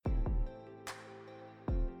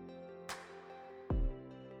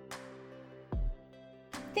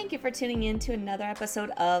Thank you for tuning in to another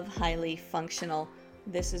episode of Highly Functional.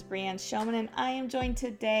 This is Brianne Showman, and I am joined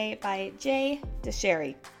today by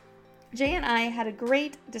Dicharry. Jay and I had a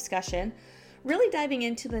great discussion, really diving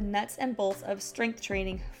into the nuts and bolts of strength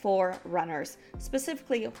training for runners,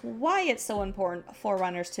 specifically why it's so important for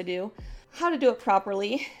runners to do, how to do it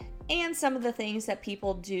properly, and some of the things that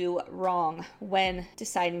people do wrong when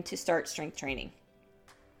deciding to start strength training.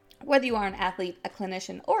 Whether you are an athlete, a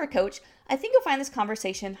clinician, or a coach, I think you'll find this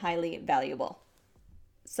conversation highly valuable.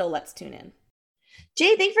 So let's tune in.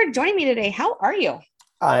 Jay, thanks for joining me today. How are you?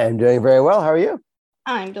 I am doing very well. How are you?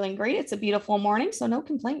 I'm doing great. It's a beautiful morning, so no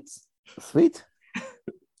complaints. Sweet.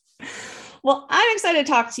 Well, I'm excited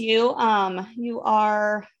to talk to you. You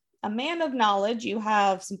are a man of knowledge. You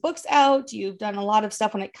have some books out. You've done a lot of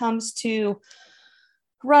stuff when it comes to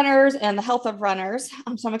runners and the health of runners.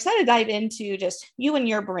 So I'm excited to dive into just you and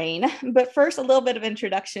your brain. But first, a little bit of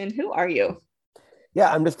introduction. Who are you?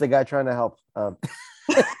 Yeah, I'm just a guy trying to help. I'm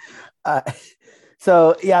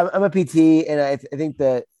a PT, and I think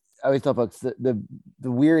that I always tell folks that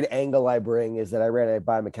the weird angle I bring is that I ran a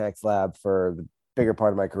biomechanics lab for the bigger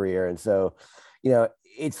part of my career. And so,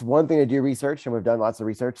 it's one thing to do research, and we've done lots of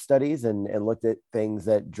research studies and looked at things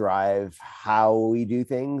that drive how we do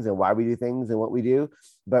things and why we do things and what we do.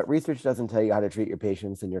 But research doesn't tell you how to treat your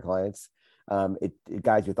patients and your clients. It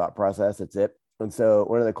guides your thought process. That's it. And so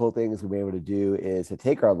one of the cool things we've been able to do is to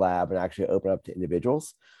take our lab and actually open up to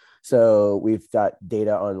individuals. So we've got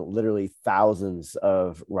data on literally thousands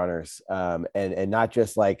of runners, and not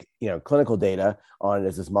just clinical data on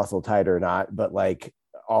is this muscle tight or not, but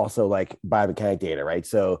also biomechanic data, right?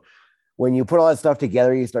 So when you put all that stuff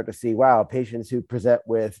together, you start to see, wow, patients who present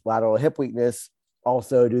with lateral hip weakness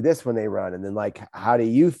also do this when they run. And then how do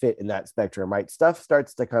you fit in that spectrum, right? Stuff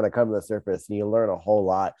starts to kind of come to the surface, and you learn a whole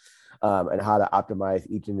lot and how to optimize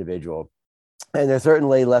each individual. And there's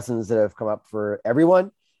certainly lessons that have come up for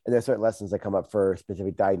everyone. And there's certain lessons that come up for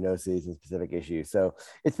specific diagnoses and specific issues. So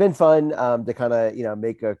it's been fun to kind of,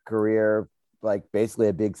 make a career basically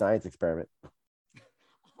a big science experiment.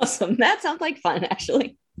 Awesome. That sounds like fun,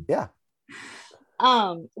 actually. Yeah.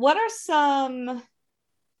 What are some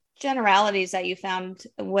generalities that you found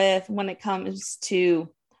when it comes to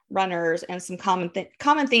runners and some common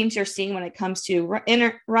themes you're seeing when it comes to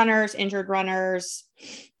runners, injured runners,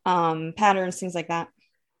 patterns, things like that?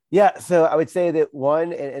 Yeah. So I would say that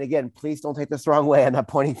one, and again, please don't take this the wrong way. I'm not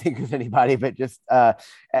pointing fingers at anybody, but just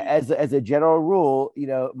as a general rule,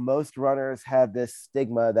 most runners have this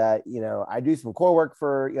stigma that, I do some core work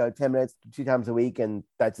for, 10 minutes, 2 times a week, and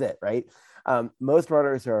that's it. Right. Most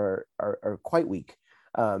runners are quite weak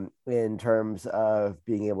in terms of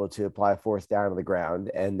being able to apply force down to the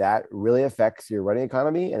ground. And that really affects your running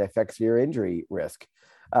economy and affects your injury risk.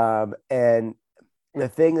 And the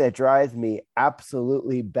thing that drives me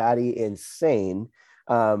absolutely batty insane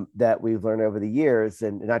that we've learned over the years,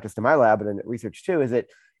 and not just in my lab, but in research too, is that,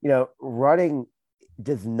 running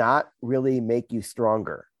does not really make you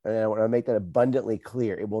stronger. And I want to make that abundantly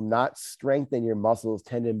clear. It will not strengthen your muscles,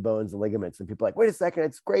 tendon, bones, and ligaments. And people are like, wait a second,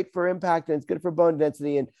 it's great for impact and it's good for bone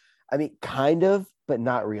density. And I mean, kind of, but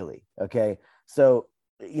not really. Okay. So,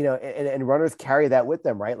 and runners carry that with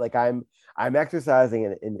them, right? I'm exercising,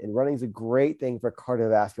 and running is a great thing for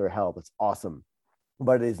cardiovascular health. It's awesome,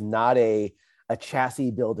 but it is not a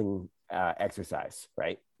chassis building exercise,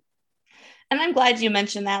 right? And I'm glad you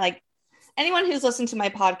mentioned that. Anyone who's listened to my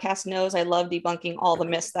podcast knows I love debunking all the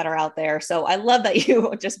myths that are out there. So I love that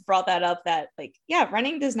you just brought that up, that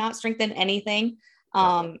running does not strengthen anything.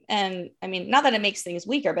 And I mean, not that it makes things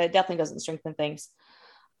weaker, but it definitely doesn't strengthen things.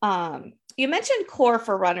 You mentioned core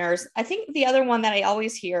for runners. I think the other one that I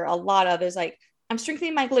always hear a lot of is I'm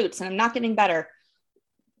strengthening my glutes and I'm not getting better.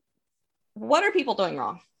 What are people doing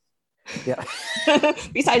wrong? Yeah.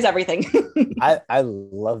 Besides everything. I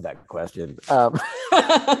love that question.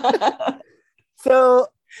 So,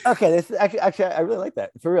 okay, this is actually, I really like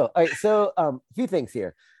that, for real. All right, so a few things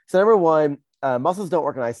here. So number one, muscles don't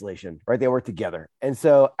work in isolation, right? They work together. And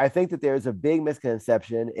so I think that there's a big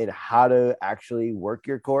misconception in how to actually work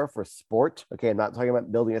your core for sport. Okay, I'm not talking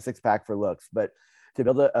about building a six-pack for looks, but to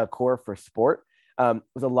build a core for sport. There's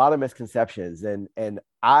a lot of misconceptions. And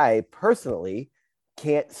I personally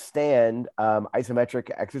can't stand isometric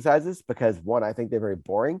exercises because, one, I think they're very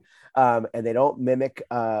boring, and they don't mimic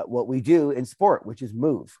what we do in sport, which is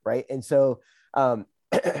move, right? And so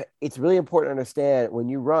it's really important to understand when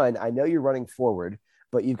you run, I know you're running forward,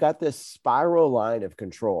 but you've got this spiral line of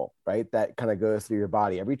control, right? That kind of goes through your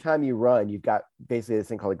body. Every time you run, you've got basically this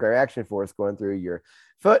thing called a gray action force going through your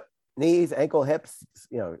foot, knees, ankle, hips,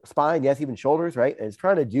 spine, yes, even shoulders, right? And it's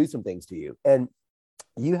trying to do some things to you. And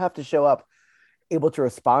you have to show up able to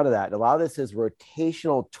respond to that. And a lot of this is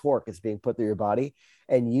rotational torque is being put through your body.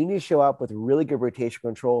 And you need to show up with really good rotation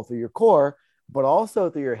control through your core, but also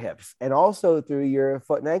through your hips and also through your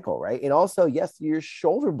foot and ankle, right? And also, yes, your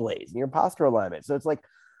shoulder blades and your posture alignment. So it's like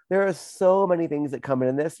there are so many things that come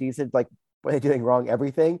in this. You said like, what are they doing wrong?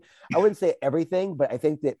 Everything. I wouldn't say everything, but I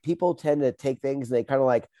think that people tend to take things and they kind of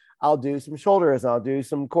like, I'll do some shoulders, and I'll do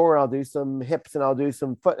some core, and I'll do some hips, and I'll do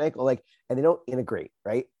some foot and ankle, like, and they don't integrate,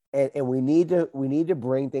 right? And we need to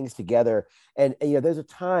bring things together. And you know, there's a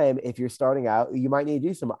time if you're starting out, you might need to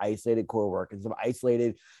do some isolated core work and some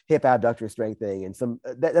isolated hip abductor strengthening, and some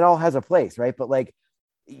that all has a place, right? But like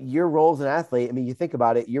your role as an athlete, I mean, you think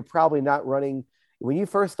about it, you're probably not running. When you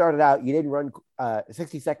first started out, you didn't run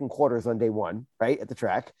 60-second quarters on day one, right, at the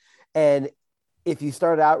track. And if you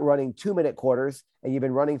started out running 2-minute quarters and you've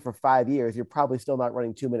been running for 5 years, you're probably still not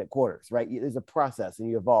running 2-minute quarters, right? There's a process and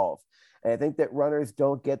you evolve. And I think that runners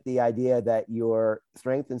don't get the idea that your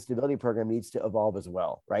strength and stability program needs to evolve as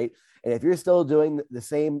well, right? And if you're still doing the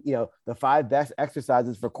same, you know, the 5 best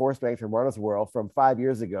exercises for core strength from Runner's World from 5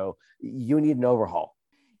 years ago, you need an overhaul.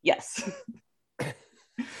 Yes.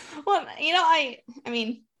 Well, you know, I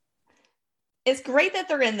mean, it's great that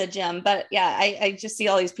they're in the gym, but yeah, I just see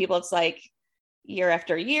all these people. It's like year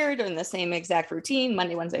after year doing the same exact routine,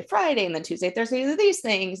 Monday, Wednesday, Friday, and then Tuesday, Thursday, these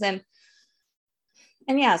things. And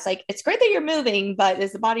yeah, it's like, it's great that you're moving, but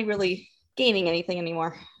is the body really gaining anything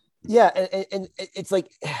anymore? Yeah. And it's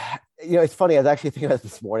like, you know, it's funny. I was actually thinking about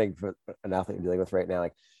this morning for an athlete I'm dealing with right now.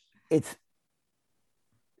 Like it's,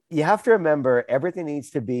 you have to remember everything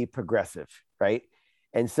needs to be progressive, right?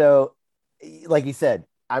 And so, like you said,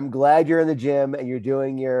 I'm glad you're in the gym and you're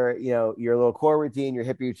doing your, you know, your little core routine, your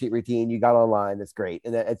hip routine. You got online. That's great.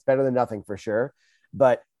 And it's better than nothing for sure.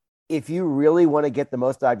 But if you really want to get the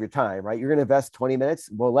most out of your time, right, you're going to invest 20 minutes.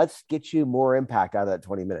 Well, let's get you more impact out of that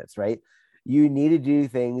 20 minutes, right? You need to do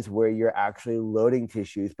things where you're actually loading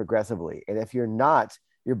tissues progressively. And if you're not,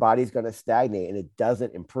 your body's going to stagnate and it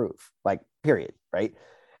doesn't improve, like, period, right?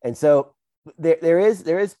 And so there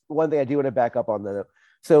is one thing I do want to back up on the.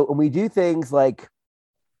 So when we do things like,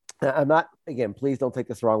 I'm not, again, please don't take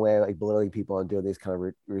this the wrong way, like belittling people and doing these kind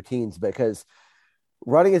of routines, because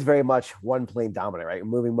running is very much one plane dominant, right?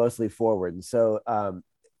 Moving mostly forward. And so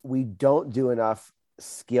we don't do enough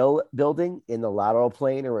skill building in the lateral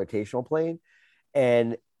plane or rotational plane.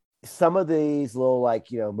 And some of these little,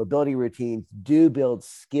 like, you know, mobility routines do build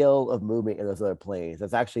skill of movement in those other planes.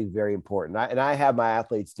 That's actually very important. And I have my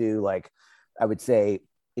athletes do, like, I would say,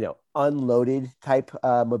 you know, unloaded type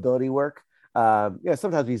mobility work. You know,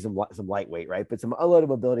 sometimes we use some lightweight, right? But some unloaded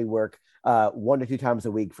mobility work 1 to 2 times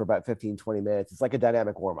a week for about 15-20 minutes. It's like a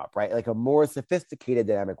dynamic warm-up, right? Like a more sophisticated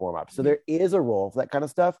dynamic warm-up. So there is a role for that kind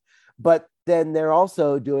of stuff. But then they're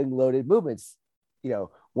also doing loaded movements, you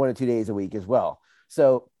know, 1 or 2 days a week as well.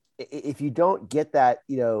 So if you don't get that,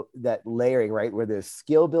 you know, that layering, right, where there's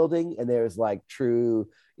skill building and there's like true,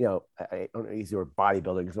 you know, I don't use the word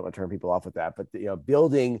bodybuilding because I don't want to turn people off with that, but, you know,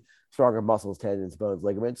 building stronger muscles, tendons, bones,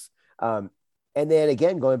 ligaments. And then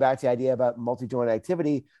again, going back to the idea about multi-joint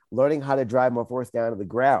activity, learning how to drive more force down to the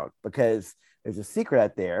ground, because there's a secret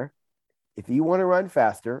out there. If you want to run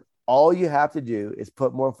faster, all you have to do is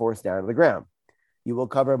put more force down to the ground. You will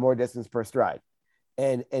cover more distance per stride.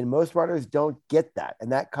 And most runners don't get that.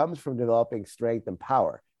 And that comes from developing strength and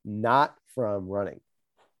power, not from running.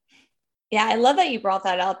 Yeah, I love that you brought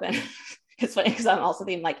that up. And it's funny because I'm also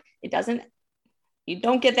thinking, like, you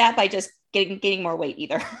don't get that by just getting more weight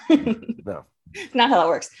either. No. Not how that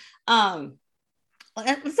works.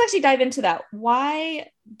 Let's actually dive into that. Why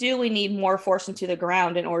do we need more force into the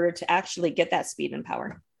ground in order to actually get that speed and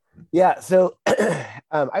power? Yeah. So I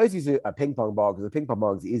always use a ping pong ball because the ping pong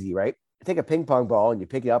ball is easy, right? You take a ping pong ball and you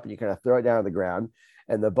pick it up and you kind of throw it down on the ground,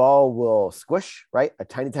 and the ball will squish, right, a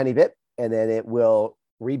tiny, tiny bit, and then it will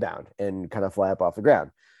rebound and kind of fly up off the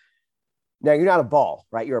ground. Now you're not a ball,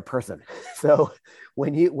 right? You're a person. So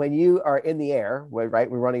when you are in the air, right,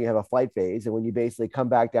 we're running, you have a flight phase, and when you basically come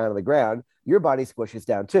back down to the ground, your body squishes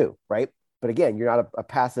down too, right? But again, you're not a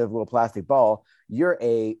passive little plastic ball. You're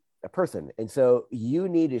a person, and so you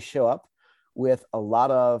need to show up with a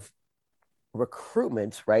lot of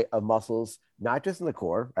recruitment, right, of muscles, not just in the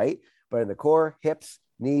core, right, but in the core, hips,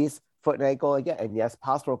 knees, foot and ankle, again, and yes,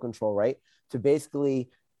 postural control, right, to basically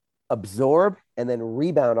absorb and then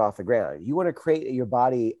rebound off the ground. You want to create your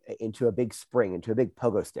body into a big spring, into a big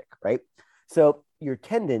pogo stick, right? So your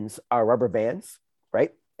tendons are rubber bands,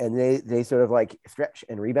 right? And they sort of like stretch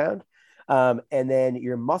and rebound. And then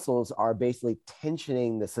your muscles are basically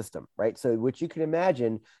tensioning the system, right? So what you can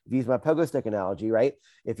imagine, if you use my pogo stick analogy, right?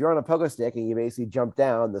 If you're on a pogo stick and you basically jump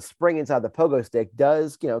down, the spring inside the pogo stick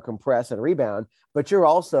does, compress and rebound, but you're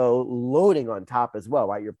also loading on top as well,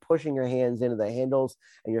 right? You're pushing your hands into the handles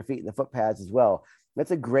and your feet in the foot pads as well.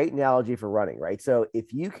 That's a great analogy for running, right? So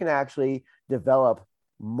if you can actually develop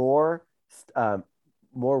more,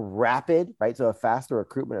 more rapid, right? So a faster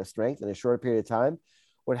recruitment of strength in a shorter period of time,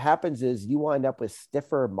 what happens is you wind up with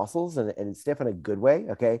stiffer muscles and stiff in a good way.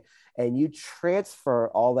 Okay. And you transfer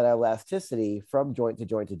all that elasticity from joint to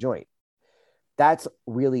joint to joint. That's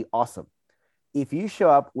really awesome. If you show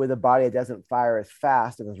up with a body that doesn't fire as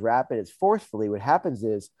fast and as rapid as forcefully, what happens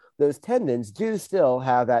is those tendons do still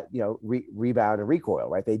have that, rebound and recoil,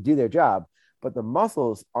 right? They do their job, but the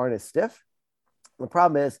muscles aren't as stiff. The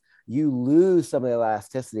problem is you lose some of the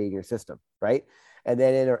elasticity in your system, right? And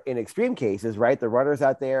then in extreme cases, right, the runners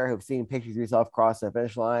out there who've seen pictures of yourself cross the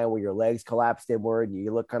finish line where your legs collapsed inward and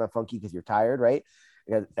you look kind of funky because you're tired, right?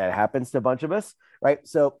 That happens to a bunch of us, right?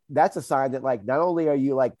 So that's a sign that like not only are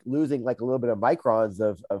you like losing like a little bit of microns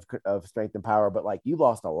of strength and power, but like you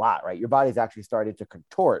lost a lot, right? Your body's actually started to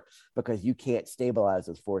contort because you can't stabilize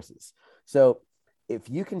those forces. So if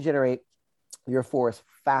you can generate your force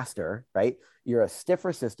faster, right? You're a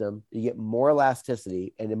stiffer system, you get more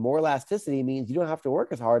elasticity, and then more elasticity means you don't have to work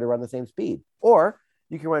as hard to run the same speed, or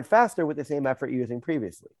you can run faster with the same effort you're using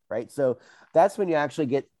previously, right? So that's when you actually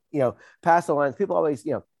get, past the lines. People always,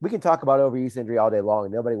 we can talk about overuse injury all day long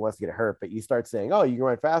and nobody wants to get hurt, but you start saying, oh, you can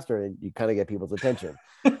run faster, and you kind of get people's attention,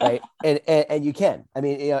 right? And you can, I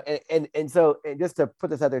mean, and so and just to put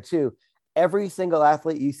this out there too, every single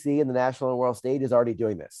athlete you see in the national and world stage is already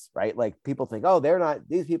doing this, right? Like people think, oh,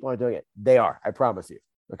 these people aren't doing it. They are, I promise you.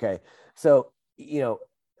 Okay. So,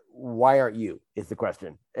 why aren't you is the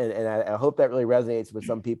question. And I hope that really resonates with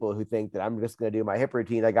some people who think that I'm just going to do my hip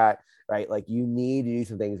routine I got, right? Like you need to do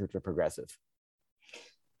some things which are progressive.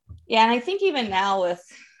 Yeah. And I think even now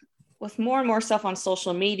with more and more stuff on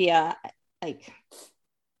social media, like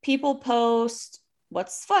people post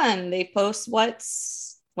what's fun. They post what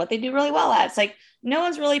they do really well at. It's like no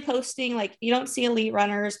one's really posting, like you don't see elite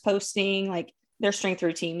runners posting like their strength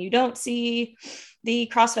routine. You don't see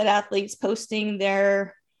the CrossFit athletes posting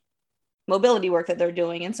their mobility work that they're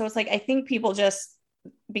doing. And so it's like, I think people just,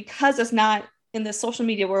 because it's not in the social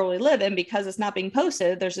media world we live in, because it's not being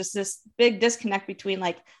posted, there's just this big disconnect between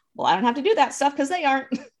like, well, I don't have to do that stuff because they aren't.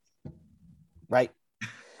 Right.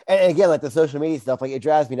 And again, like the social media stuff, like it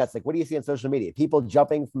drives me nuts. Like, what do you see on social media? People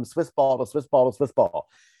jumping from Swiss ball to Swiss ball to Swiss ball.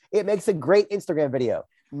 It makes a great Instagram video.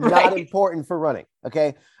 Not right. Important for running.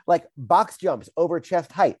 Okay. Like box jumps over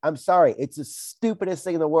chest height. I'm sorry. It's the stupidest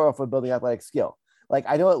thing in the world for building athletic skill. Like,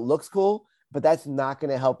 I know it looks cool, but that's not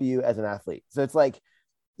going to help you as an athlete. So it's like,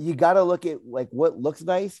 you got to look at like what looks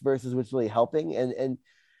nice versus what's really helping. And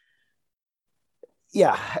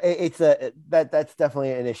yeah, that's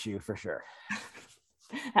definitely an issue for sure.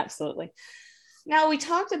 Absolutely. Now we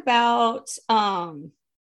talked about,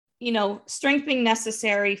 strength being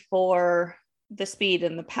necessary for the speed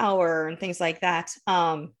and the power and things like that.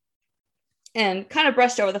 And kind of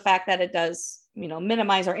brushed over the fact that it does,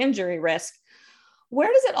 minimize our injury risk. Where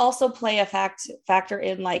does it also play a factor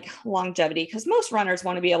in like longevity? Because most runners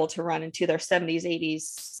want to be able to run into their 70s,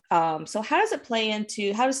 80s. So how does it play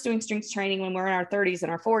into, how does doing strength training when we're in our 30s and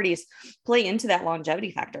our 40s play into that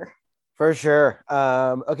longevity factor? For sure.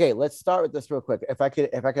 Okay, let's start with this real quick. If I could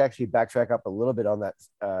actually backtrack up a little bit on that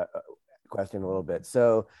question a little bit.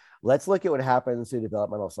 So let's look at what happens through the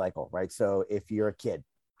developmental cycle, right? So if you're a kid,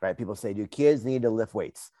 right? People say, do kids need to lift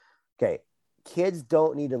weights? Okay. Kids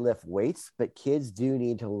don't need to lift weights, but kids do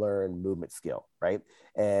need to learn movement skill, right?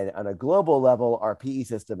 And on a global level, our PE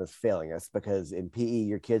system is failing us because in PE,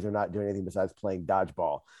 your kids are not doing anything besides playing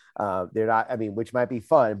dodgeball. They're not, I mean, which might be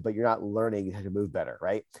fun, but you're not learning how to move better,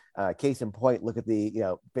 right? Case in point, look at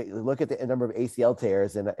the number of ACL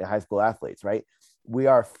tears in high school athletes, right? We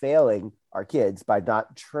are failing our kids by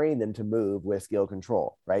not training them to move with skill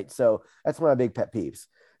control, right? So that's one of my big pet peeves.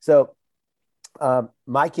 So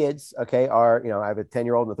my kids, okay, are, I have a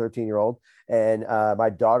 10-year-old and a 13-year-old, and my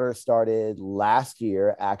daughter started last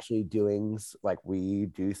year actually doing we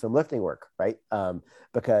do some lifting work, right?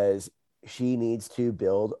 Because she needs to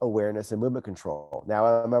build awareness and movement control.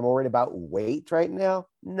 Now, am I worried about weight right now?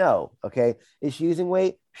 No. Okay. Is she using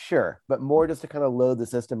weight? Sure. But more just to kind of load the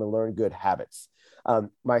system and learn good habits.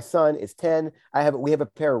 My son is 10. We have a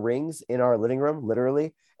pair of rings in our living room,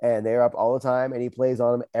 literally, and they're up all the time, and he plays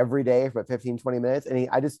on them every day for 15, 20 minutes. And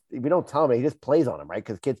if we don't tell him, he just plays on them, right?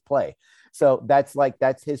 Because kids play. So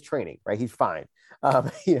that's his training, right? He's fine.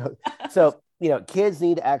 So kids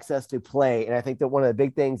need access to play. And I think that one of the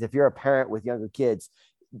big things, if you're a parent with younger kids,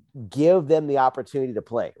 give them the opportunity to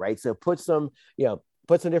play, right? So put some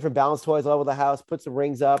different balance toys all over the house, put some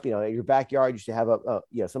rings up, in your backyard, you should have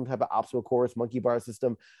some type of obstacle course, monkey bar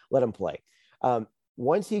system, let them play.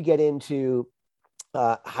 Once you get into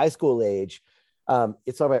high school age,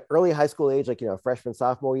 it's sort of an early high school age, like, freshman,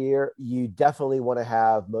 sophomore year, you definitely want to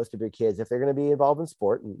have most of your kids, if they're going to be involved in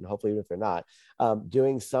sport, and hopefully even if they're not,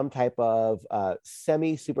 doing some type of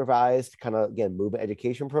semi-supervised kind of, again, movement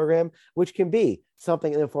education program, which can be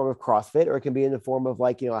something in the form of CrossFit, or it can be in the form of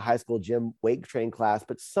like, a high school gym weight training class,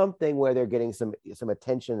 but something where they're getting some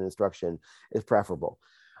attention and instruction is preferable.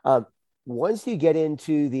 Once you get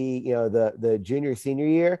into the junior, senior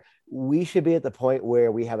year, we should be at the point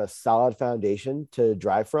where we have a solid foundation to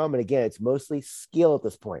drive from. And again, it's mostly skill at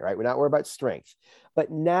this point, right? We're not worried about strength. But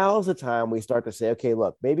now's the time we start to say, okay,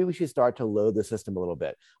 look, maybe we should start to load the system a little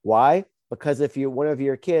bit. Why? Because if one of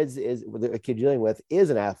your kids is a kid you're dealing with is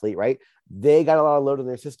an athlete, right? They got a lot of load in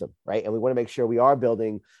their system, right? And we want to make sure we are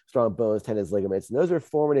building strong bones, tendons, ligaments, and those are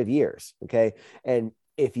formative years, okay? And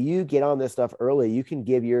if you get on this stuff early, you can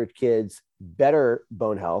give your kids better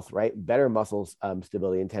bone health, right? Better muscles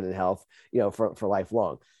stability and tendon health, for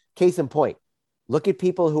lifelong. Case in point, look at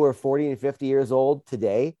people who are 40 and 50 years old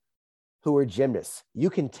today who are gymnasts.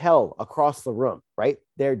 You can tell across the room, right?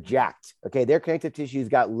 They're jacked. Okay. Their connective tissues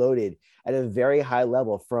got loaded at a very high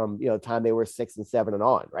level from, time they were 6 and 7 and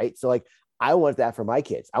on, right? So like, I want that for my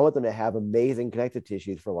kids. I want them to have amazing connective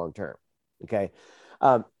tissues for long term. Okay.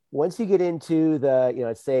 Once you get into the,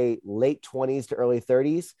 let's say late 20s to early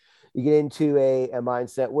 30s, you get into a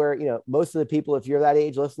mindset where, most of the people, if you're that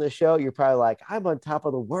age, listen to the show, you're probably like, I'm on top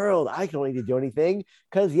of the world. I don't need to do anything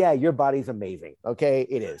because, yeah, your body's amazing. Okay,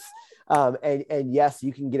 it is. And yes,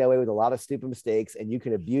 you can get away with a lot of stupid mistakes and you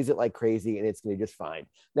can abuse it like crazy and it's going to be just fine.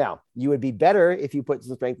 Now, you would be better if you put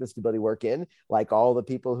some strength and stability work in, like all the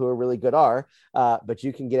people who are really good are, but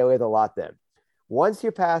you can get away with a lot then. Once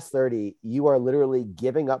you're past 30, you are literally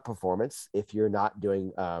giving up performance if you're not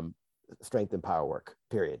doing strength and power work,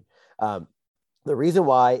 period. The reason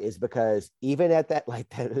why is because even at that, like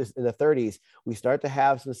that in the 30s, we start to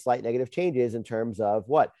have some slight negative changes in terms of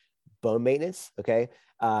what? Bone maintenance, okay?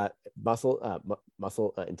 Muscle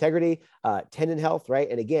integrity, tendon health, right?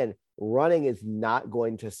 And again, running is not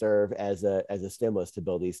going to serve as a stimulus to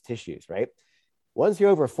build these tissues, right? Once you're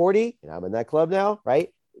over 40, and I'm in that club now, right?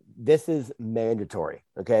 This is mandatory.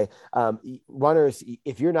 Okay. Runners,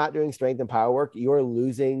 if you're not doing strength and power work, you're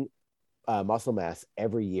losing muscle mass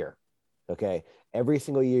every year. Okay. Every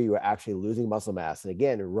single year, you are actually losing muscle mass. And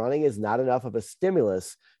again, running is not enough of a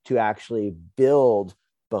stimulus to actually build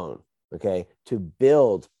bone. Okay. To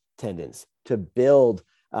build tendons, to build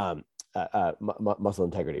muscle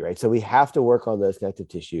integrity. Right. So we have to work on those connective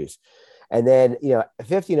tissues. And then,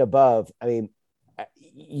 50 and above, I mean,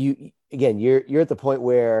 you're at the point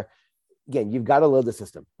where, again, you've got to load the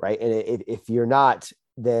system, right? And if you're not,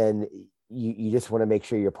 then you just want to make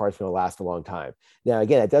sure your part's going to last a long time. Now,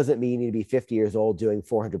 again, it doesn't mean you need to be 50 years old doing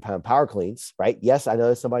 400-pound power cleans, right? Yes, I know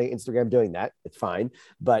there's somebody on Instagram doing that. It's fine.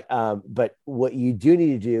 But what you do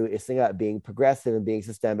need to do is think about being progressive and being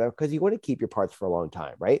systemic because you want to keep your parts for a long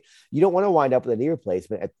time, right? You don't want to wind up with a knee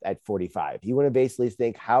replacement at 45. You want to basically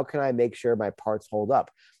think, how can I make sure my parts hold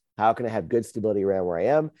up? How can I have good stability around where I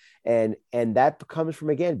am? And that comes from,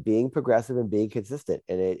 again, being progressive and being consistent.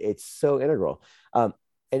 And it's so integral.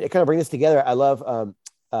 And it kind of brings us together. I love,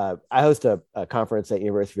 I host a conference at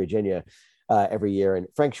University of Virginia every year. And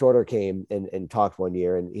Frank Shorter came and talked one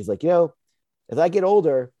year. And he's like, as I get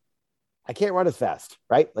older, I can't run as fast,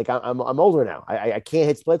 right? Like I'm older now. I can't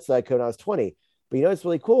hit splits like I could when I was 20. But it's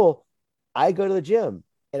really cool. I go to the gym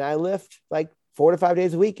and I lift like 4 to 5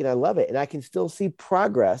 days a week and I love it. And I can still see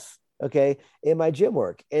progress, okay, in my gym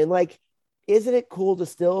work. And like, isn't it cool to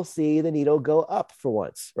still see the needle go up for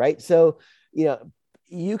once, right? So,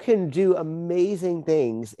 you can do amazing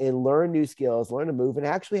things and learn new skills, learn to move and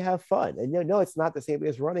actually have fun. And no, it's not the same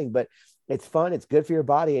as running, but it's fun. It's good for your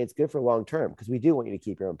body. And it's good for long-term because we do want you to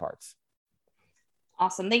keep your own parts.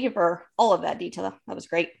 Awesome. Thank you for all of that detail. That was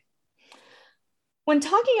great. When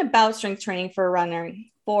talking about strength training for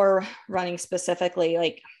running specifically,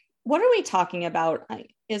 like what are we talking about?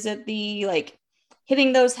 Is it the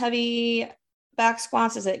hitting those heavy back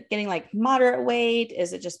squats? Is it getting like moderate weight?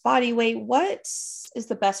 Is it just body weight? What is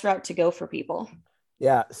the best route to go for people?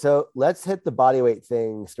 Yeah. So let's hit the body weight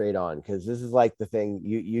thing straight on because this is like the thing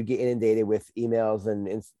you get inundated with emails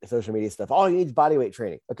and social media stuff. All you need is body weight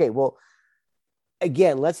training. Okay. Well,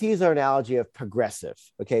 again, let's use our analogy of progressive.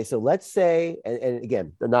 Okay. So let's say, and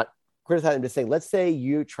again, they're not criticizing, I'm just saying, let's say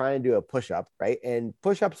you're trying to do a push-up, right? And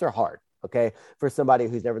push-ups are hard. okay, for somebody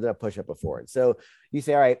who's never done a push-up before. And so you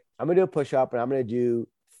say, all right, I'm going to do a push-up and I'm going to do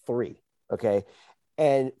 3, okay?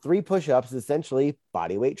 And 3 push-ups is essentially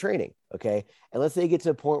body weight training, okay? And let's say you get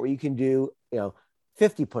to a point where you can do,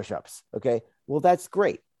 50 push-ups, okay? Well, that's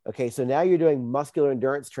great, okay? So now you're doing muscular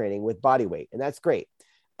endurance training with body weight, and that's great.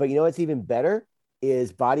 But you know what's even better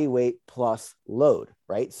is body weight plus load,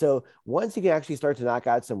 right? So once you can actually start to knock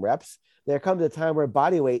out some reps, there comes a time where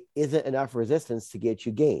body weight isn't enough resistance to get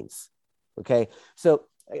you gains, okay? So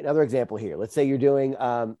another example here, let's say you're doing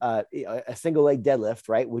a single leg deadlift,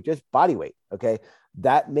 right, with just body weight, okay?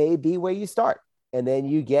 That may be where you start. And then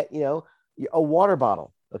you get, a water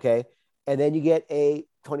bottle, okay? And then you get a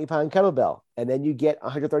 20-pound kettlebell, and then you get a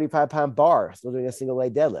 135-pound bar, still doing a single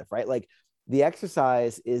leg deadlift, right? Like the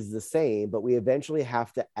exercise is the same, but we eventually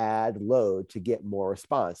have to add load to get more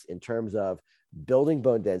response in terms of building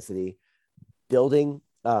bone density, building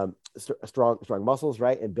strong muscles,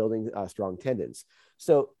 right? And building strong tendons.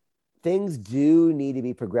 So things do need to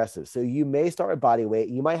be progressive. So you may start with body weight.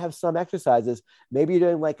 You might have some exercises. Maybe you're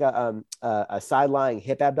doing like a side-lying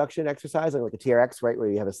hip abduction exercise, like a TRX, right? Where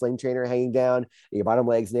you have a sling trainer hanging down, and your bottom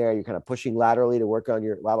leg's there. You're kind of pushing laterally to work on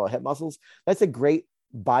your lateral hip muscles. That's a great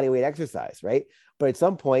body weight exercise, right? But at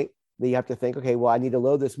some point, then you have to think, okay, well, I need to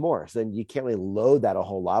load this more. So then you can't really load that a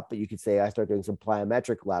whole lot, but you could say I start doing some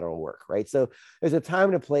plyometric lateral work, right? So there's a time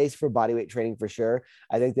and a place for bodyweight training for sure.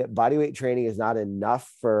 I think that bodyweight training is not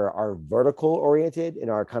enough for our vertical oriented and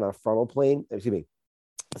our kind of sagittal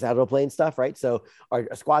plane stuff, right? So our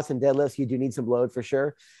squats and deadlifts, you do need some load for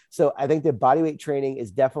sure. So I think that bodyweight training is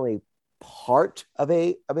definitely part of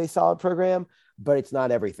a solid program, but it's not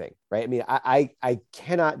everything, right? I mean, I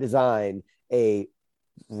cannot design a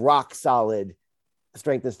rock solid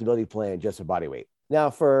strength and stability plan just for body weight.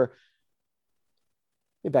 Now, let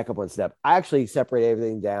me back up one step. I actually separate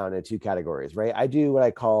everything down into 2 categories, right? I do what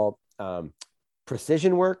I call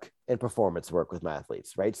precision work and performance work with my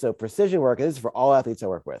athletes, right? So precision work, and this is for all athletes I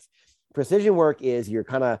work with. Precision work is your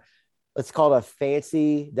kind of, let's call it a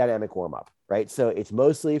fancy dynamic warm-up, right? So it's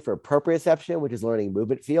mostly for proprioception, which is learning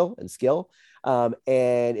movement, feel, and skill. And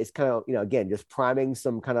it's kind of, again, just priming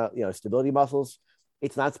some kind of, stability muscles.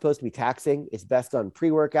 It's not supposed to be taxing. It's best done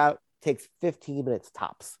pre-workout. Takes 15 minutes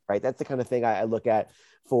tops, right? That's the kind of thing I look at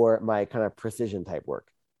for my kind of precision type work.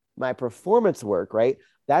 My performance work, right?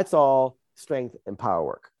 That's all strength and power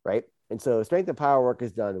work, right? And so strength and power work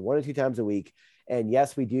is done 1 or 2 times a week. And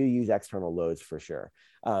yes, we do use external loads for sure.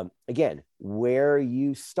 Again, where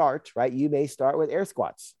you start, right? You may start with air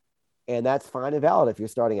squats. And that's fine and valid if you're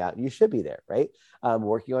starting out. You should be there, right?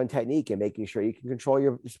 Working on technique and making sure you can control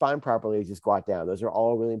your spine properly as you squat down. Those are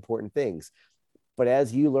all really important things. But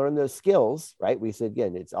as you learn those skills, right? We said,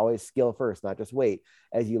 again, it's always skill first, not just weight.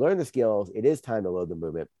 As you learn the skills, it is time to load the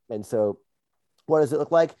movement. And so what does it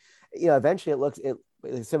look like? Eventually like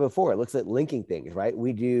I said before, it looks at linking things, right?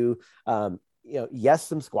 We do, yes,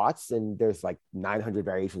 some squats, and there's like 900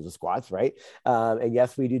 variations of squats, right? And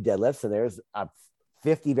yes, we do deadlifts, and there's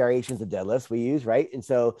 50 variations of deadlifts we use, right? And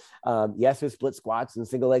so, yes, there's split squats and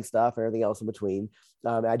single leg stuff and everything else in between.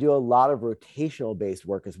 I do a lot of rotational based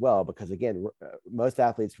work as well, because again, most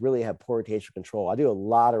athletes really have poor rotational control. I do a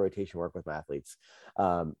lot of rotation work with my athletes.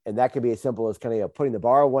 And that could be as simple as kind of putting the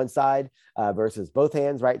bar on one side versus both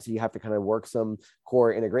hands, right? So you have to kind of work some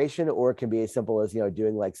core integration, or it can be as simple as,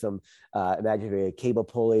 doing like some, imagine a cable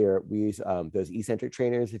pulley, or we use those eccentric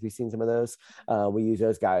trainers, if you've seen some of those. We use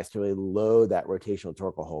those guys to really load that rotational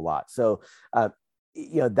torque a whole lot. So,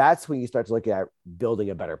 that's when you start to look at building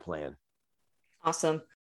a better plan. Awesome.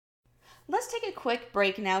 Let's take a quick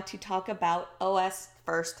break now to talk about OS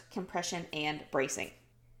first compression and bracing.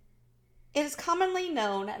 It is commonly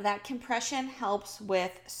known that compression helps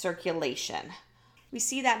with circulation. We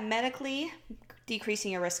see that medically,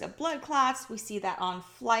 decreasing your risk of blood clots. We see that on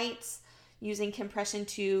flights, using compression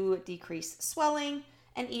to decrease swelling.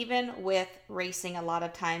 And even with racing, a lot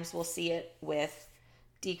of times we'll see it with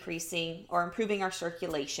decreasing or improving our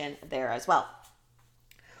circulation there as well.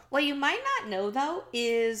 What you might not know, though,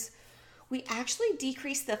 is we actually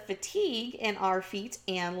decrease the fatigue in our feet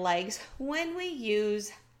and legs when we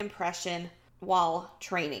use compression while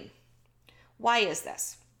training. Why is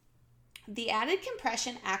this? The added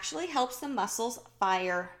compression actually helps the muscles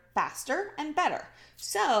fire faster and better.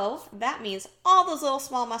 So that means all those little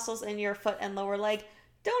small muscles in your foot and lower leg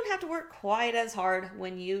don't have to work quite as hard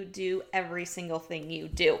when you do every single thing you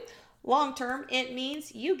do. Long term, it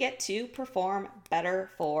means you get to perform better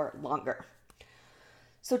for longer.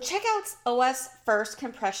 So check out OS First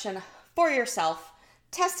Compression for yourself.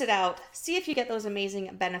 Test it out. See if you get those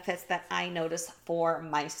amazing benefits that I notice for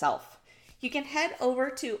myself. You can head over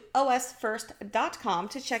to osfirst.com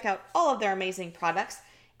to check out all of their amazing products.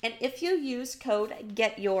 And if you use code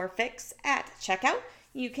GetYourFix at checkout,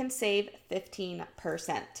 you can save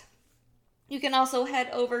 15%. You can also head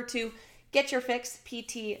over to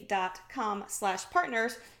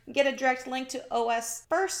getyourfixpt.com/partners and get a direct link to OS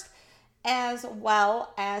First, as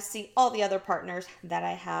well as see all the other partners that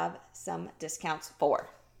I have some discounts for.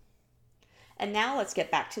 And now let's get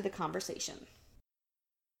back to the conversation.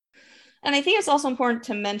 And I think it's also important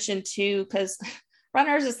to mention too, because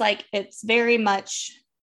runners is like, it's very much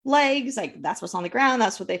legs, like that's what's on the ground,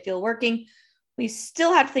 that's what they feel working. We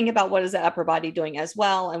still have to think about what is the upper body doing as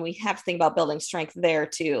well. And we have to think about building strength there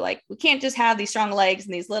too. Like we can't just have these strong legs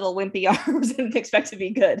and these little wimpy arms and expect to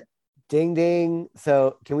be good. Ding, ding.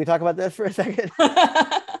 So can we talk about this for a second?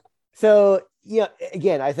 So,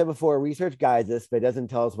 again, I said before, research guides us, but it doesn't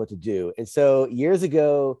tell us what to do. And so years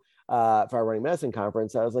ago, for our running medicine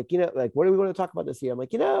conference, I was like, what do we want to talk about this year? I'm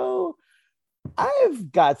like,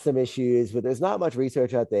 I've got some issues, but there's not much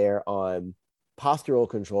research out there on postural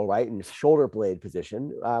control, right? And shoulder blade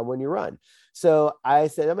position when you run. So I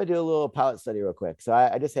said, I'm going to do a little pilot study real quick. So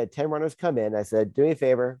I just had 10 runners come in. I said, do me a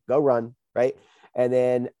favor, go run, right? And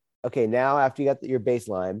then, okay, now after you got your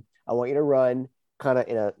baseline, I want you to run kind of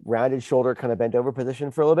in a rounded shoulder, kind of bent over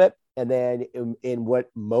position for a little bit. And then in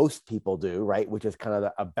what most people do, right, which is kind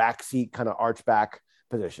of a back seat, kind of arch back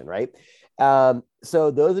position, right?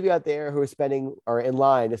 So those of you out there who are in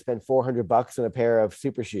line to spend $400 on a pair of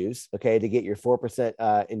super shoes, okay, to get your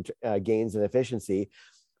 4% gains in efficiency,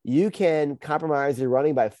 you can compromise your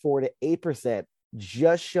running by 4 to 8%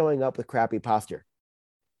 just showing up with crappy posture.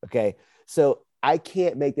 Okay, so I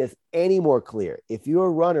can't make this any more clear. If you're a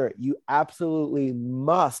runner, you absolutely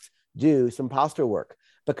must do some posture work,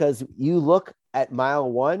 because you look at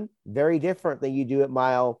mile 1 very different than you do at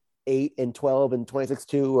mile 8 and 12 and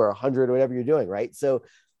 26.2 or 100 or whatever you're doing, right? So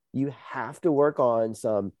you have to work on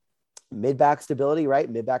some mid-back stability, right?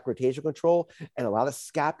 Mid-back rotational control, and a lot of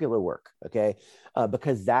scapular work, okay?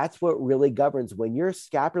 Because that's what really governs when your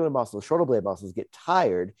scapular muscles, shoulder blade muscles get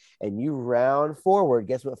tired and you round forward,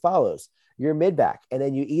 guess what follows? Your mid-back. And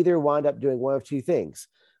then you either wind up doing one of two things.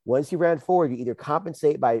 Once you round forward, you either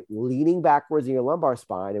compensate by leaning backwards in your lumbar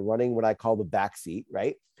spine and running what I call the back seat,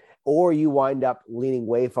 right? Or you wind up leaning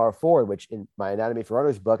way far forward, which in my Anatomy for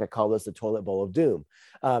Runners book, I call this the toilet bowl of doom.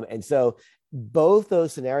 And so both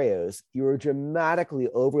those scenarios, you're dramatically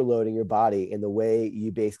overloading your body in the way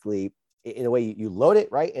you basically, in a way you load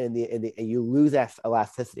it, right? And you lose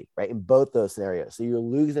elasticity, right? In both those scenarios. So you're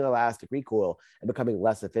losing elastic recoil and becoming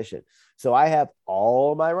less efficient. So I have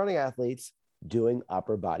all my running athletes doing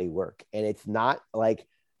upper body work. And it's not like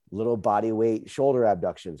little body weight shoulder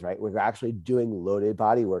abductions, right? We're actually doing loaded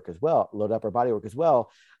body work as well, load upper body work as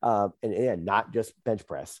well. And not just bench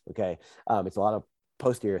press, okay? It's a lot of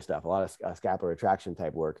posterior stuff, a lot of scapular retraction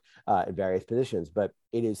type work in various positions, but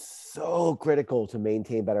it is so critical to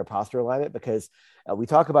maintain better posture alignment, because we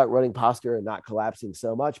talk about running posture and not collapsing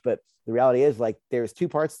so much, but the reality is, like, there's two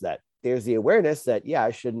parts to that. There's the awareness that, yeah, I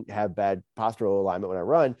shouldn't have bad postural alignment when I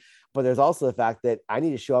run, but there's also the fact that I need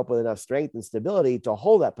to show up with enough strength and stability to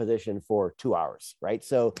hold that position for 2 hours, right?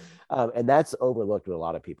 So, and that's overlooked with a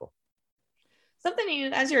lot of people.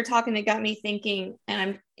 Something as you're talking, it got me thinking,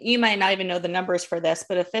 and you might not even know the numbers for this,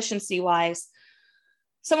 but efficiency wise,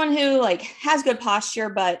 someone who like has good posture,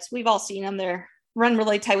 but we've all seen them, they're run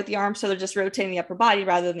really tight with the arms, so they're just rotating the upper body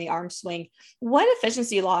rather than the arm swing. What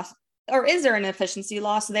efficiency loss, or is there an efficiency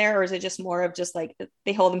loss there, or is it just more of just like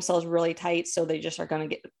they hold themselves really tight, so they just are going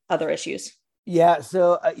to get other issues? Yeah.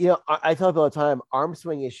 So, I tell people all the time, arm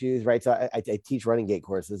swing issues, right? So I teach running gait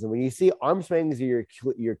courses. And when you see arm swings, you're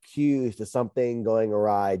cues to something going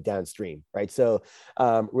awry downstream, right? So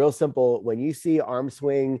real simple, when you see arm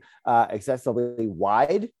swing excessively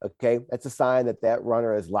wide, okay, that's a sign that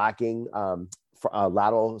runner is lacking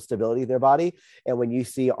lateral stability in their body. And when you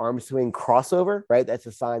see arm swing crossover, right, that's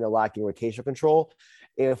a sign of lacking rotational control.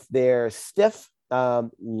 If they're stiff,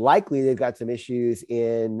 likely they've got some issues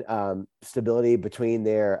in stability between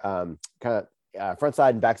their kind of front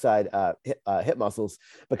side and back side hip muscles,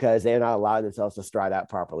 because they're not allowing themselves to stride out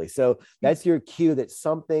properly. So that's your cue that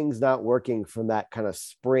something's not working from that kind of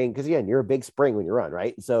spring, because again, you're a big spring when you run,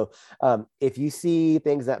 right? So if you see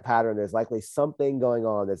things that pattern, there's likely something going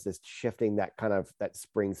on that's just shifting that kind of that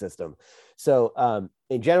spring system. So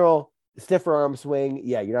in general, stiffer arm swing,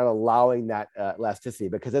 yeah, you're not allowing that elasticity,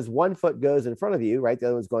 because as one foot goes in front of you, right, the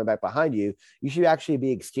other one's going back behind you, you should actually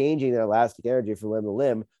be exchanging that elastic energy from limb to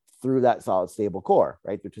limb through that solid stable core,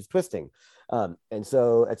 right, which is twisting. And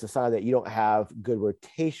so it's a sign that you don't have good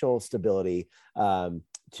rotational stability to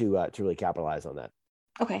really capitalize on that.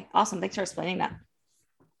 Okay, awesome. Thanks for explaining that.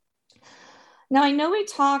 Now, I know we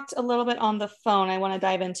talked a little bit on the phone. I want to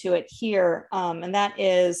dive into it here. And that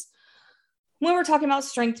is when we're talking about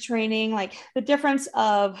strength training, like the difference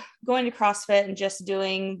of going to CrossFit and just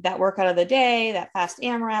doing that workout of the day, that fast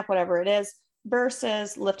AMRAP, whatever it is,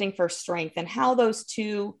 versus lifting for strength, and how those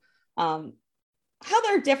two, how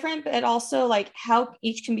they're different, but also like how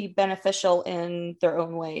each can be beneficial in their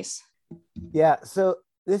own ways. Yeah. So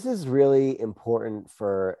this is really important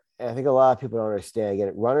for, and I think a lot of people don't understand.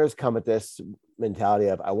 Again, runners come at this mentality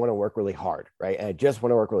of, I want to work really hard, right? And I just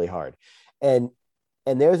want to work really hard. And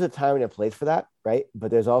there's a time and a place for that, right?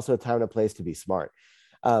 But there's also a time and a place to be smart.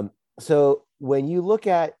 So when you look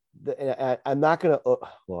at I'm not going to,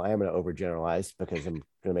 well, I am going to overgeneralize because I'm going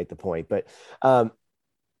to make the point, but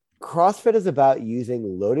CrossFit is about using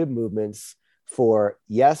loaded movements for,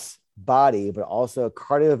 yes, body, but also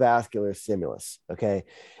cardiovascular stimulus. Okay.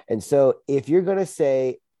 And so if you're going to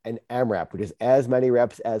say an AMRAP, which is as many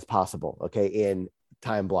reps as possible, okay, in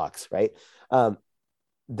time blocks, right?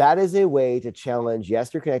 That is a way to challenge,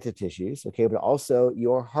 yes, your connective tissues, okay, but also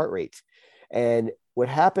your heart rate. And what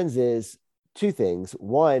happens is two things.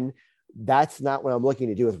 One, that's not what I'm looking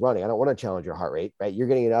to do with running. I don't want to challenge your heart rate, right? You're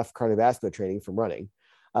getting enough cardiovascular training from running.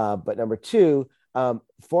 But number two,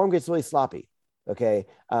 form gets really sloppy. Okay.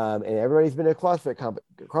 And everybody's been to a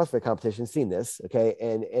CrossFit competition, seen this. Okay.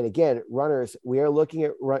 And again, runners, we are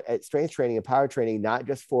looking at strength training and power training, not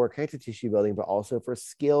just for connective tissue building, but also for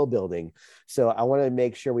skill building. So I want to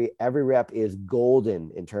make sure every rep is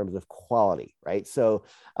golden in terms of quality, right? So,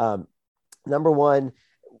 number one,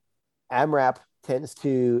 AMRAP tends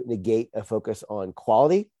to negate a focus on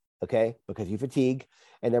quality. Okay. Because you fatigue.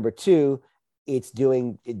 And number two, it's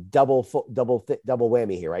doing double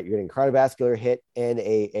whammy here, right? You're getting a cardiovascular hit and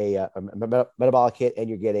a metabolic hit, and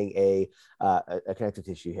you're getting a connective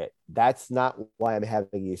tissue hit. That's not why I'm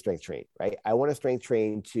having you strength train, right? I want to strength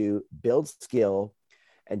train to build skill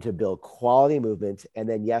and to build quality movement, and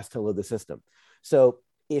then yes, to load the system. So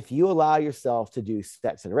if you allow yourself to do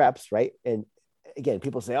sets and reps, right? And again,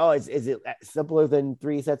 people say, oh, is it simpler than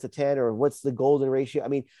 3 sets of 10, or what's the golden ratio? I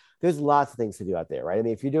mean, there's lots of things to do out there, right? I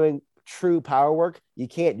mean, if you're doing true power work, you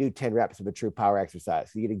can't do 10 reps of a true power exercise.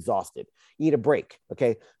 You get exhausted. You need a break.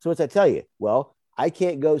 Okay. So what's that tell you? Well, I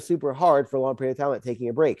can't go super hard for a long period of time without taking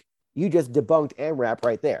a break. You just debunked AMRAP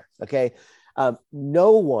right there. Okay.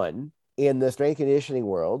 No one in the strength conditioning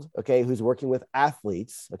world, okay, who's working with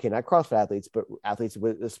athletes, okay, not CrossFit athletes, but athletes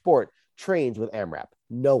with the sport, trains with AMRAP.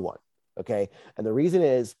 No one. Okay. And the reason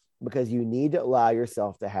is because you need to allow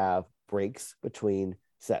yourself to have breaks between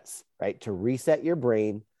sets, right? To reset your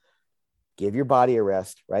brain, give your body a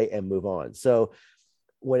rest, right? And move on. So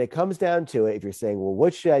when it comes down to it, if you're saying, well,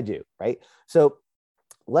 what should I do? Right. So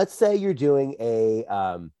let's say you're doing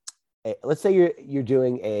let's say you're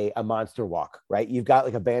doing a monster walk, right? You've got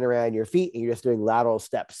like a band around your feet and you're just doing lateral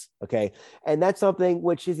steps. Okay. And that's something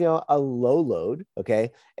which is, a low load.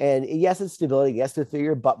 Okay. And yes, it's stability. Yes, to feel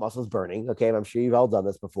your butt muscles burning. Okay. And I'm sure you've all done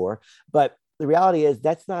this before, but the reality is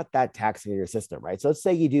that's not that taxing in your system, right? So let's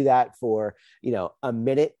say you do that for, a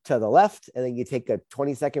minute to the left, and then you take a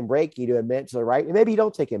 20-second break, you do a minute to the right, and maybe you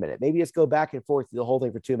don't take a minute. Maybe you just go back and forth through the whole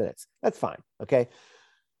thing for 2 minutes. That's fine. Okay.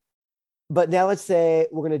 But now let's say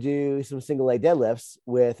we're going to do some single leg deadlifts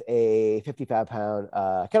with a 55-pound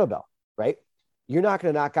kettlebell, right? You're not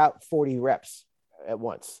going to knock out 40 reps at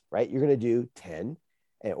once, right? You're going to do 10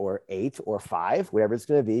 or 8 or 5, whatever it's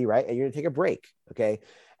going to be, right? And you're going to take a break, okay?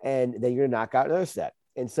 And then you're going to knock out another set.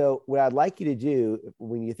 And so what I'd like you to do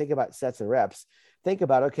when you think about sets and reps, think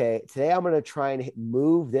about, okay, today I'm going to try and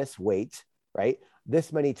move this weight, right?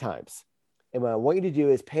 This many times. And what I want you to do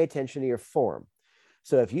is pay attention to your form.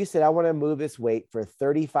 So if you said, I want to move this weight for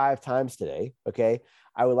 35 times today, okay,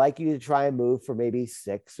 I would like you to try and move for maybe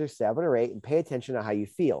 6 or 7 or 8 and pay attention to how you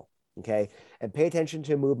feel, okay? And pay attention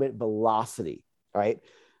to movement velocity, all right?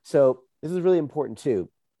 So this is really important too.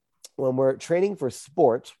 When we're training for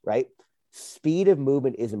sport, right, speed of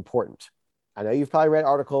movement is important. I know you've probably read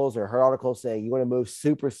articles or heard articles saying you want to move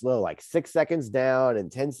super slow, like 6 seconds down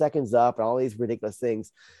and 10 seconds up and all these ridiculous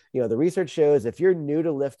things. The research shows if you're new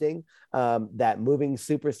to lifting, that moving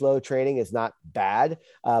super slow training is not bad.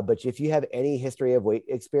 But if you have any history of weight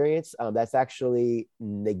experience, that's actually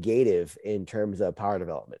negative in terms of power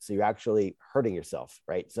development. So you're actually hurting yourself,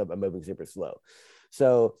 right? So by moving super slow.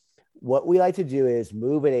 So what we like to do is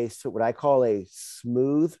move at what I call a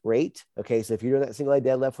smooth rate. Okay. So if you're doing that single leg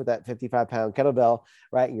deadlift with that 55-pound kettlebell,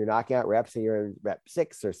 right, and you're knocking out reps and you're in rep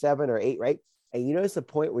 6 or 7 or 8, right? And you notice the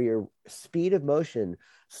point where your speed of motion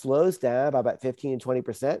slows down by about 15 and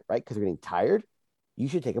 20%, right? Because you're getting tired, you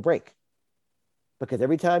should take a break. because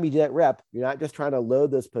every time you do that rep, you're not just trying to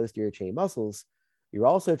load those posterior chain muscles. You're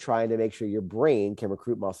also trying to make sure your brain can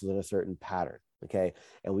recruit muscles in a certain pattern. Okay.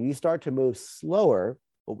 And when you start to move slower,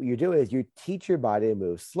 what you do is you teach your body to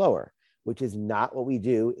move slower, which is not what we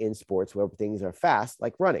do in sports where things are fast,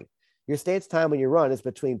 like running. Your stance time when you run is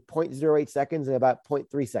between 0.08 seconds and about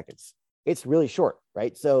 0.3 seconds. It's really short,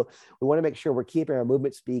 right? So we want to make sure we're keeping our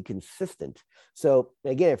movement speed consistent. So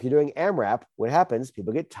again, if you're doing AMRAP, what happens?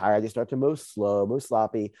 People get tired. They start to move slow, move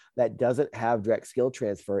sloppy. That doesn't have direct skill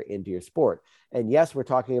transfer into your sport. And yes, we're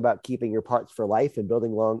talking about keeping your parts for life and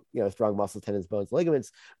building long, strong muscles, tendons, bones,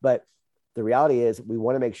 ligaments. But the reality is we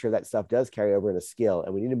want to make sure that stuff does carry over into skill,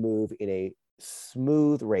 and we need to move in a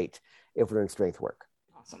smooth rate if we're doing strength work.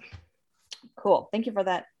 Awesome. Cool. Thank you for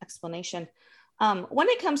that explanation. When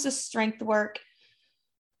it comes to strength work,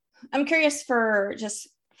 I'm curious for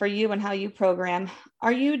you and how you program.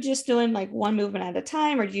 Are you just doing like one movement at a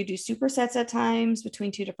time, or do you do supersets at times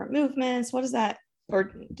between two different movements? What is that?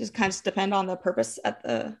 Or just kind of depend on the purpose at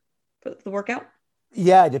the workout?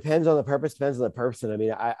 Yeah, it depends on the purpose, depends on the person. I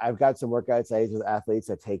mean, I've got some workouts I use with athletes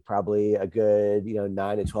that take probably a good,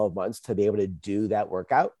 9 to 12 months to be able to do that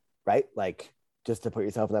workout, right? Like just to put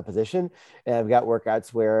yourself in that position. And I've got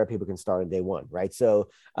workouts where people can start on day one, right? So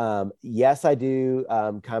yes, I do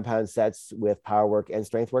compound sets with power work and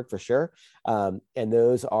strength work for sure. And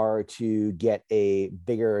those are to get a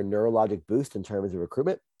bigger neurologic boost in terms of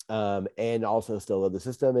recruitment. And also still love the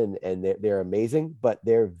system, and they're amazing, but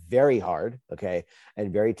they're very hard, okay,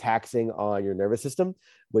 and very taxing on your nervous system,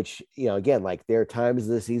 which, again, like there are times of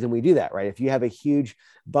the season we do that, right? If you have a huge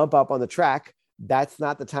bump up on the track, that's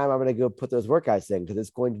not the time I'm going to go put those workouts in, because it's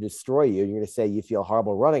going to destroy you. You're going to say you feel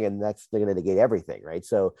horrible running, and that's going to negate everything, right?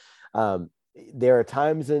 So there are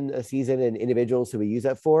times in a season and individuals who we use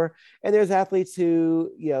that for, and there's athletes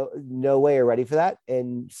who, no way are ready for that.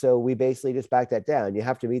 And so we basically just back that down. You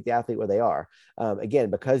have to meet the athlete where they are. Again,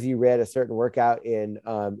 because you read a certain workout in,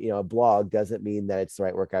 a blog doesn't mean that it's the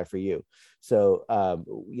right workout for you. So,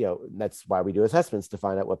 that's why we do assessments to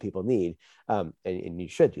find out what people need. And you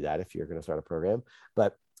should do that if you're going to start a program.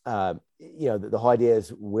 But, the whole idea is,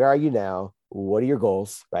 where are you now? What are your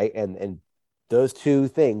goals? Right. And those two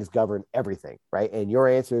things govern everything, right? And your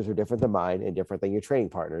answers are different than mine and different than your training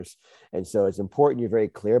partners. And so it's important you're very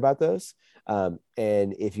clear about those. And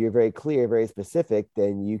if you're very clear, very specific,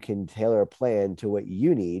 then you can tailor a plan to what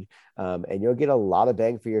you need, and you'll get a lot of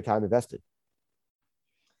bang for your time invested.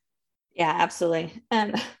 Yeah, absolutely.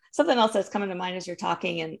 And something else that's coming to mind as you're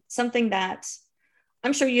talking, and something that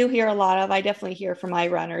I'm sure you hear a lot of, I definitely hear from my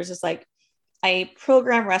runners, is like, I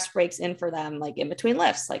program rest breaks in for them, like in between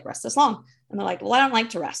lifts, like rest this long. And they're like, well, I don't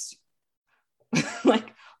like to rest.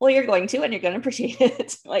 Like, well, you're going to, and you're going to appreciate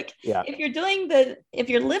it. Like, yeah. if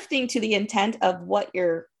you're lifting to the intent of what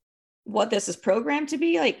this is programmed to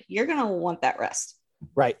be, like, you're going to want that rest.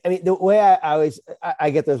 Right. I mean, the way I always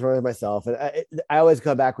get those runners myself, and I always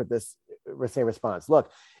come back with this same response.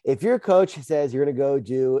 Look, if your coach says you're going to go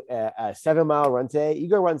do a 7-mile run today, you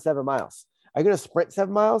go run 7 miles. Are you going to sprint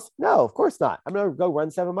 7 miles? No, of course not. I'm going to go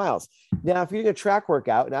run 7 miles. Now, if you're doing a track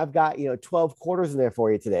workout and I've got, 12 quarters in there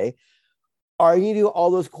for you today, are you going to do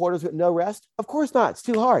all those quarters with no rest? Of course not. It's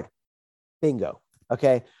too hard. Bingo.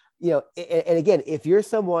 Okay. And again, if you're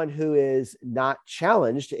someone who is not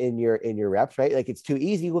challenged in your reps, right? Like it's too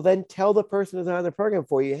easy. Well, then tell the person who's on the program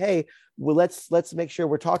for you, hey, well, let's make sure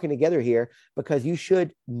we're talking together here, because you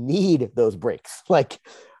should need those breaks. Like,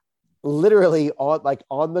 literally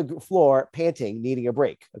on the floor, panting, needing a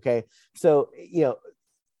break. Okay. So, you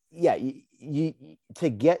to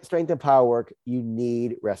get strength and power work, you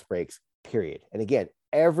need rest breaks, period. And again,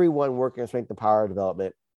 everyone working on strength and power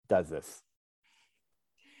development does this.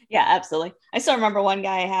 Yeah, absolutely. I still remember one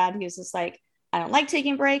guy I had, he was just like, I don't like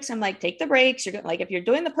taking breaks. I'm like, take the breaks. You're like, if you're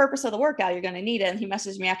doing the purpose of the workout, you're going to need it. And he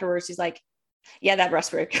messaged me afterwards. He's like, yeah, that rest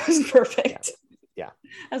break was perfect. Yeah.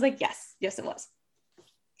 I was like, yes, it was.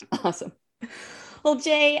 Awesome. Well,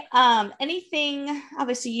 Jay, anything,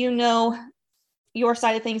 obviously, your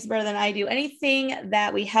side of things better than I do. Anything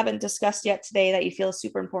that we haven't discussed yet today that you feel is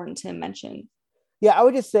super important to mention? Yeah, I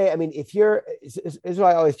would just say, I mean, this is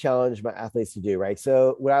what I always challenge my athletes to do, right?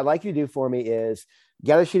 So what I'd like you to do for me is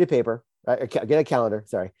get a sheet of paper, right? Get a calendar,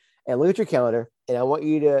 sorry, and look at your calendar. And I want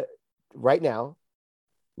you to, right now,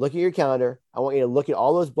 look at your calendar. I want you to look at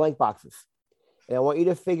all those blank boxes. And I want you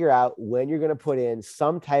to figure out when you're going to put in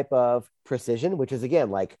some type of precision, which is,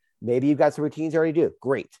 again, like maybe you've got some routines you already do.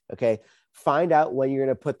 Great. Okay. Find out when you're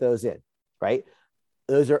going to put those in, right?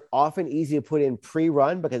 Those are often easy to put in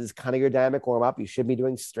pre-run because it's kind of your dynamic warm up. You should be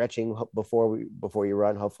doing stretching before you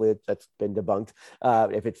run. Hopefully that's been debunked.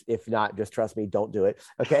 If not, just trust me, don't do it.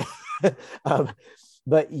 Okay.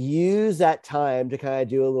 But use that time to kind of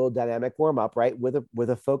do a little dynamic warm up, right? With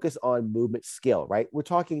a focus on movement skill, right? We're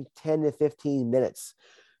talking 10 to 15 minutes,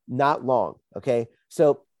 not long. Okay.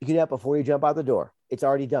 So you can do that before you jump out the door. It's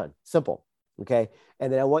already done. Simple. Okay.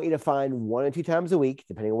 And then I want you to find 1 or 2 times a week,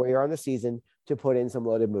 depending on where you are in the season, to put in some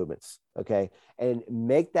loaded movements. Okay. And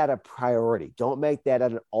make that a priority. Don't make that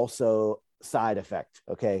an also side effect.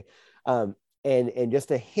 Okay. And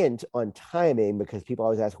just a hint on timing, because people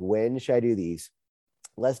always ask, when should I do these?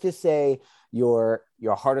 Let's just say your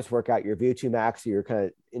hardest workout, your VO2 max, your kind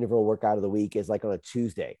of interval workout of the week is like on a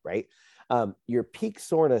Tuesday, right? Your peak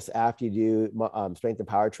soreness after you do strength and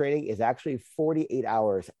power training is actually 48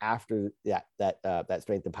 hours after that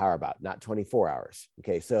strength and power bout, not 24 hours.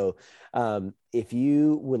 Okay, so if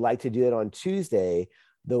you would like to do it on Tuesday,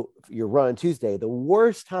 your run on Tuesday, the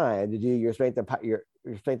worst time to do your strength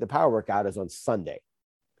and power workout is on Sunday.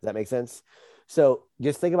 Does that make sense? So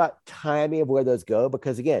just think about timing of where those go,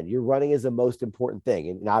 because again, your running is the most important thing,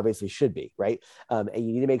 and obviously should be, right? And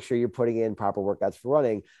you need to make sure you're putting in proper workouts for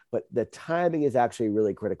running, but the timing is actually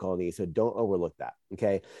really critical in these. So don't overlook that.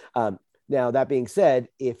 Okay. Now that being said,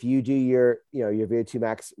 if you do your VO2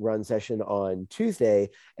 max run session on Tuesday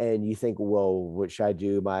and you think, well, what should I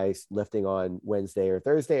do my lifting on Wednesday or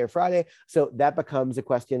Thursday or Friday? So that becomes a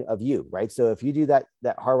question of you, right? So if you do that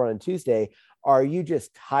hard run on Tuesday, are you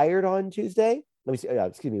just tired on Tuesday?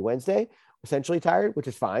 Wednesday, essentially tired, which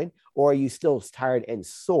is fine. Or are you still tired and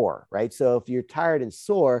sore, right? So if you're tired and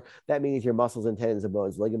sore, that means your muscles and tendons and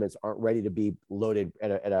bones, ligaments aren't ready to be loaded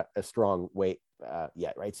at a strong weight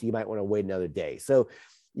yet, right? So you might want to wait another day. So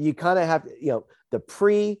you kind of have to,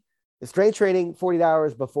 the strength training 48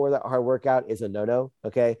 hours before that hard workout is a no-no.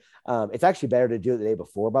 Okay. It's actually better to do it the day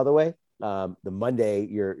before, by the way. The Monday,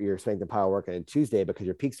 your strength and power workout, and Tuesday, because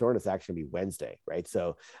your peak soreness actually be Wednesday, right?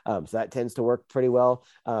 So that tends to work pretty well.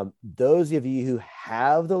 Those of you who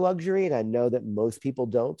have the luxury, and I know that most people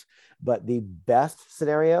don't, but the best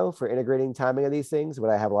scenario for integrating timing of these things, what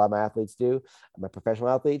I have a lot of my athletes do, my professional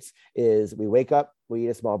athletes, is we wake up, we eat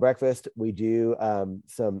a small breakfast, we do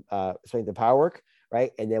some strength and power work,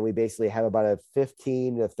 right? And then we basically have about a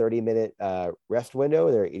 15 to 30-minute rest window.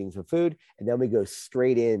 They're eating some food, and then we go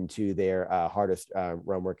straight into their hardest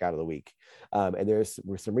run workout of the week. And there's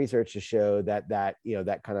some research to show that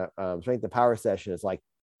kind of strength and power session is like,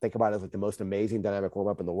 think about it as like the most amazing dynamic warm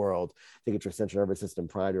up in the world to get your central nervous system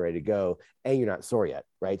primed and ready to go, and you're not sore yet,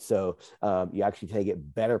 right? So you actually can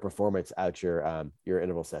get better performance out your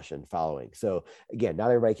interval session following. So again, not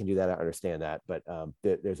everybody can do that. I understand that, but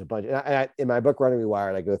there's a bunch. And in my book, Running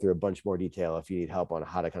Rewired, I go through a bunch more detail if you need help on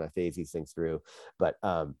how to kind of phase these things through. But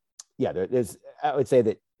there's I would say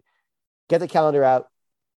that get the calendar out,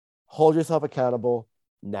 hold yourself accountable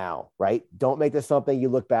now, right? Don't make this something you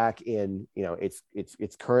look back in,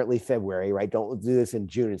 it's currently February, right? Don't do this in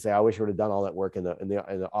June and say, I wish I would have done all that work in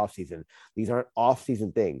the off season. These aren't off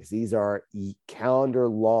season things. These are calendar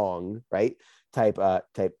long, right? Type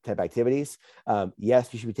activities.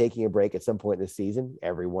 Yes, you should be taking a break at some point in the season.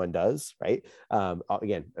 Everyone does, right?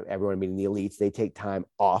 Again, everyone meaning the elites, they take time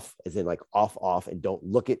off, as in like off, and don't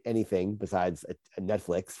look at anything besides a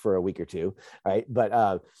Netflix for a week or two, right?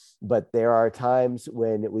 But there are times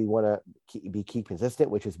when we want to keep consistent,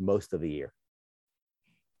 which is most of the year.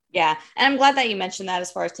 Yeah. And I'm glad that you mentioned that as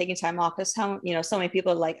far as taking time off, because so many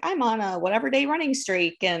people are like, I'm on a whatever day running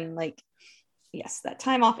streak. And like, yes, that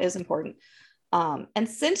time off is important. And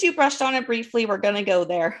since you brushed on it briefly, we're going to go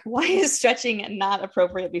there. Why is stretching not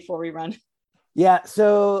appropriate before we run? Yeah.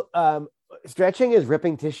 So stretching is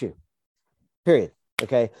ripping tissue, period.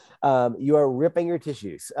 Okay. You are ripping your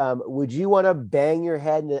tissues. Would you want to bang your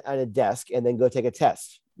head on a desk and then go take a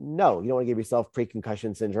test? No, you don't want to give yourself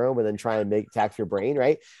pre-concussion syndrome and then try and tax your brain,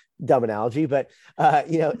 right? Dumb analogy. But,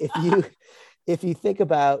 if you think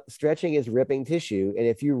about stretching as ripping tissue, and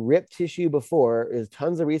if you rip tissue before, there's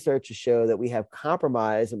tons of research to show that we have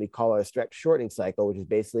compromise, and we call our stretch shortening cycle, which is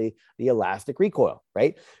basically the elastic recoil,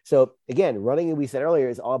 right? So again, running, we said earlier,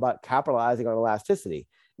 is all about capitalizing on elasticity.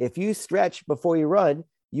 If you stretch before you run,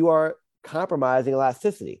 you are compromising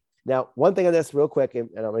elasticity. Now, one thing on this real quick, and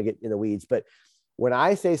I'm going to get in the weeds, but when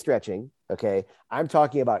I say stretching, okay, I'm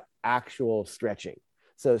talking about actual stretching.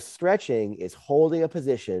 So stretching is holding a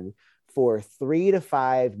position for 3 to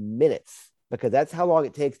 5 minutes because that's how long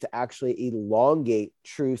it takes to actually elongate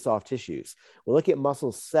true soft tissues. We look at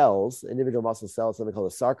muscle cells, individual muscle cells, something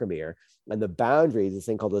called a sarcomere, and the boundary is this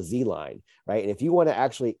thing called a Z line, right? And if you want to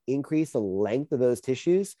actually increase the length of those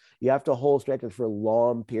tissues, you have to hold stretches for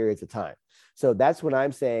long periods of time. So that's when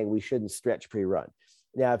I'm saying we shouldn't stretch pre-run.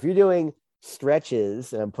 Now, if you're doing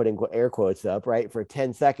stretches, and I'm putting air quotes up, right, for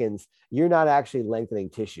 10 seconds, you're not actually lengthening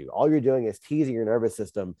tissue. All you're doing is teasing your nervous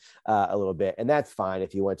system a little bit. And that's fine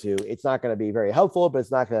if you want to. It's not going to be very helpful, but it's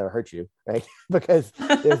not going to hurt you, right? Because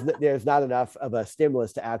there's not enough of a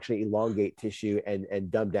stimulus to actually elongate tissue and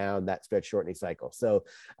dumb down that stretch shortening cycle. So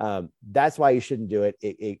that's why you shouldn't do it.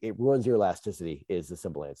 It ruins your elasticity is the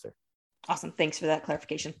simple answer. Awesome. Thanks for that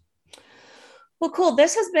clarification. Well, cool.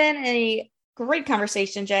 This has been a great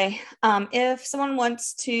conversation, Jay. If someone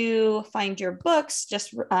wants to find your books,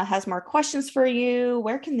 just has more questions for you,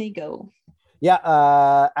 where can they go?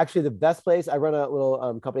 Yeah, actually, the best place, I run a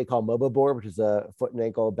little company called Mobo Board, which is a foot and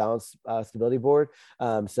ankle balance stability board.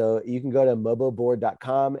 So you can go to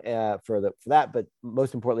moboboard.com for that. But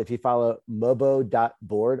most importantly, if you follow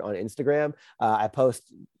mobo.board on Instagram, I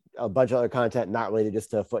post a bunch of other content not related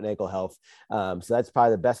just to foot and ankle health. So that's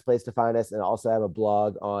probably the best place to find us. And I also have a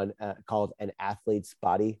blog on called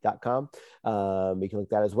anathletesbody.com. You can look at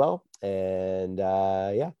that as well. And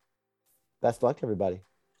yeah, best of luck to everybody.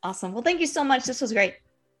 Awesome. Well, thank you so much. This was great.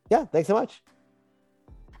 Yeah, thanks so much.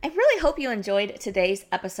 I really hope you enjoyed today's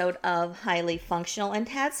episode of Highly Functional and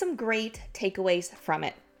had some great takeaways from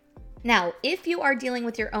it. Now, if you are dealing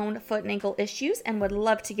with your own foot and ankle issues and would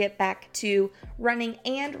love to get back to running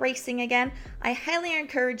and racing again, I highly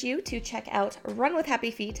encourage you to check out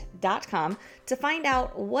runwithhappyfeet.com to find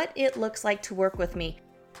out what it looks like to work with me.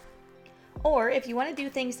 Or if you want to do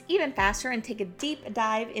things even faster and take a deep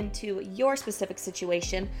dive into your specific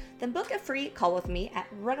situation, then book a free call with me at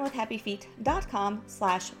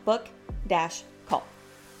runwithhappyfeet.com/book-call.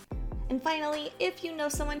 And finally, if you know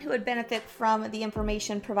someone who would benefit from the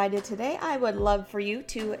information provided today, I would love for you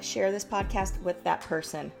to share this podcast with that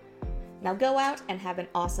person. Now go out and have an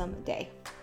awesome day.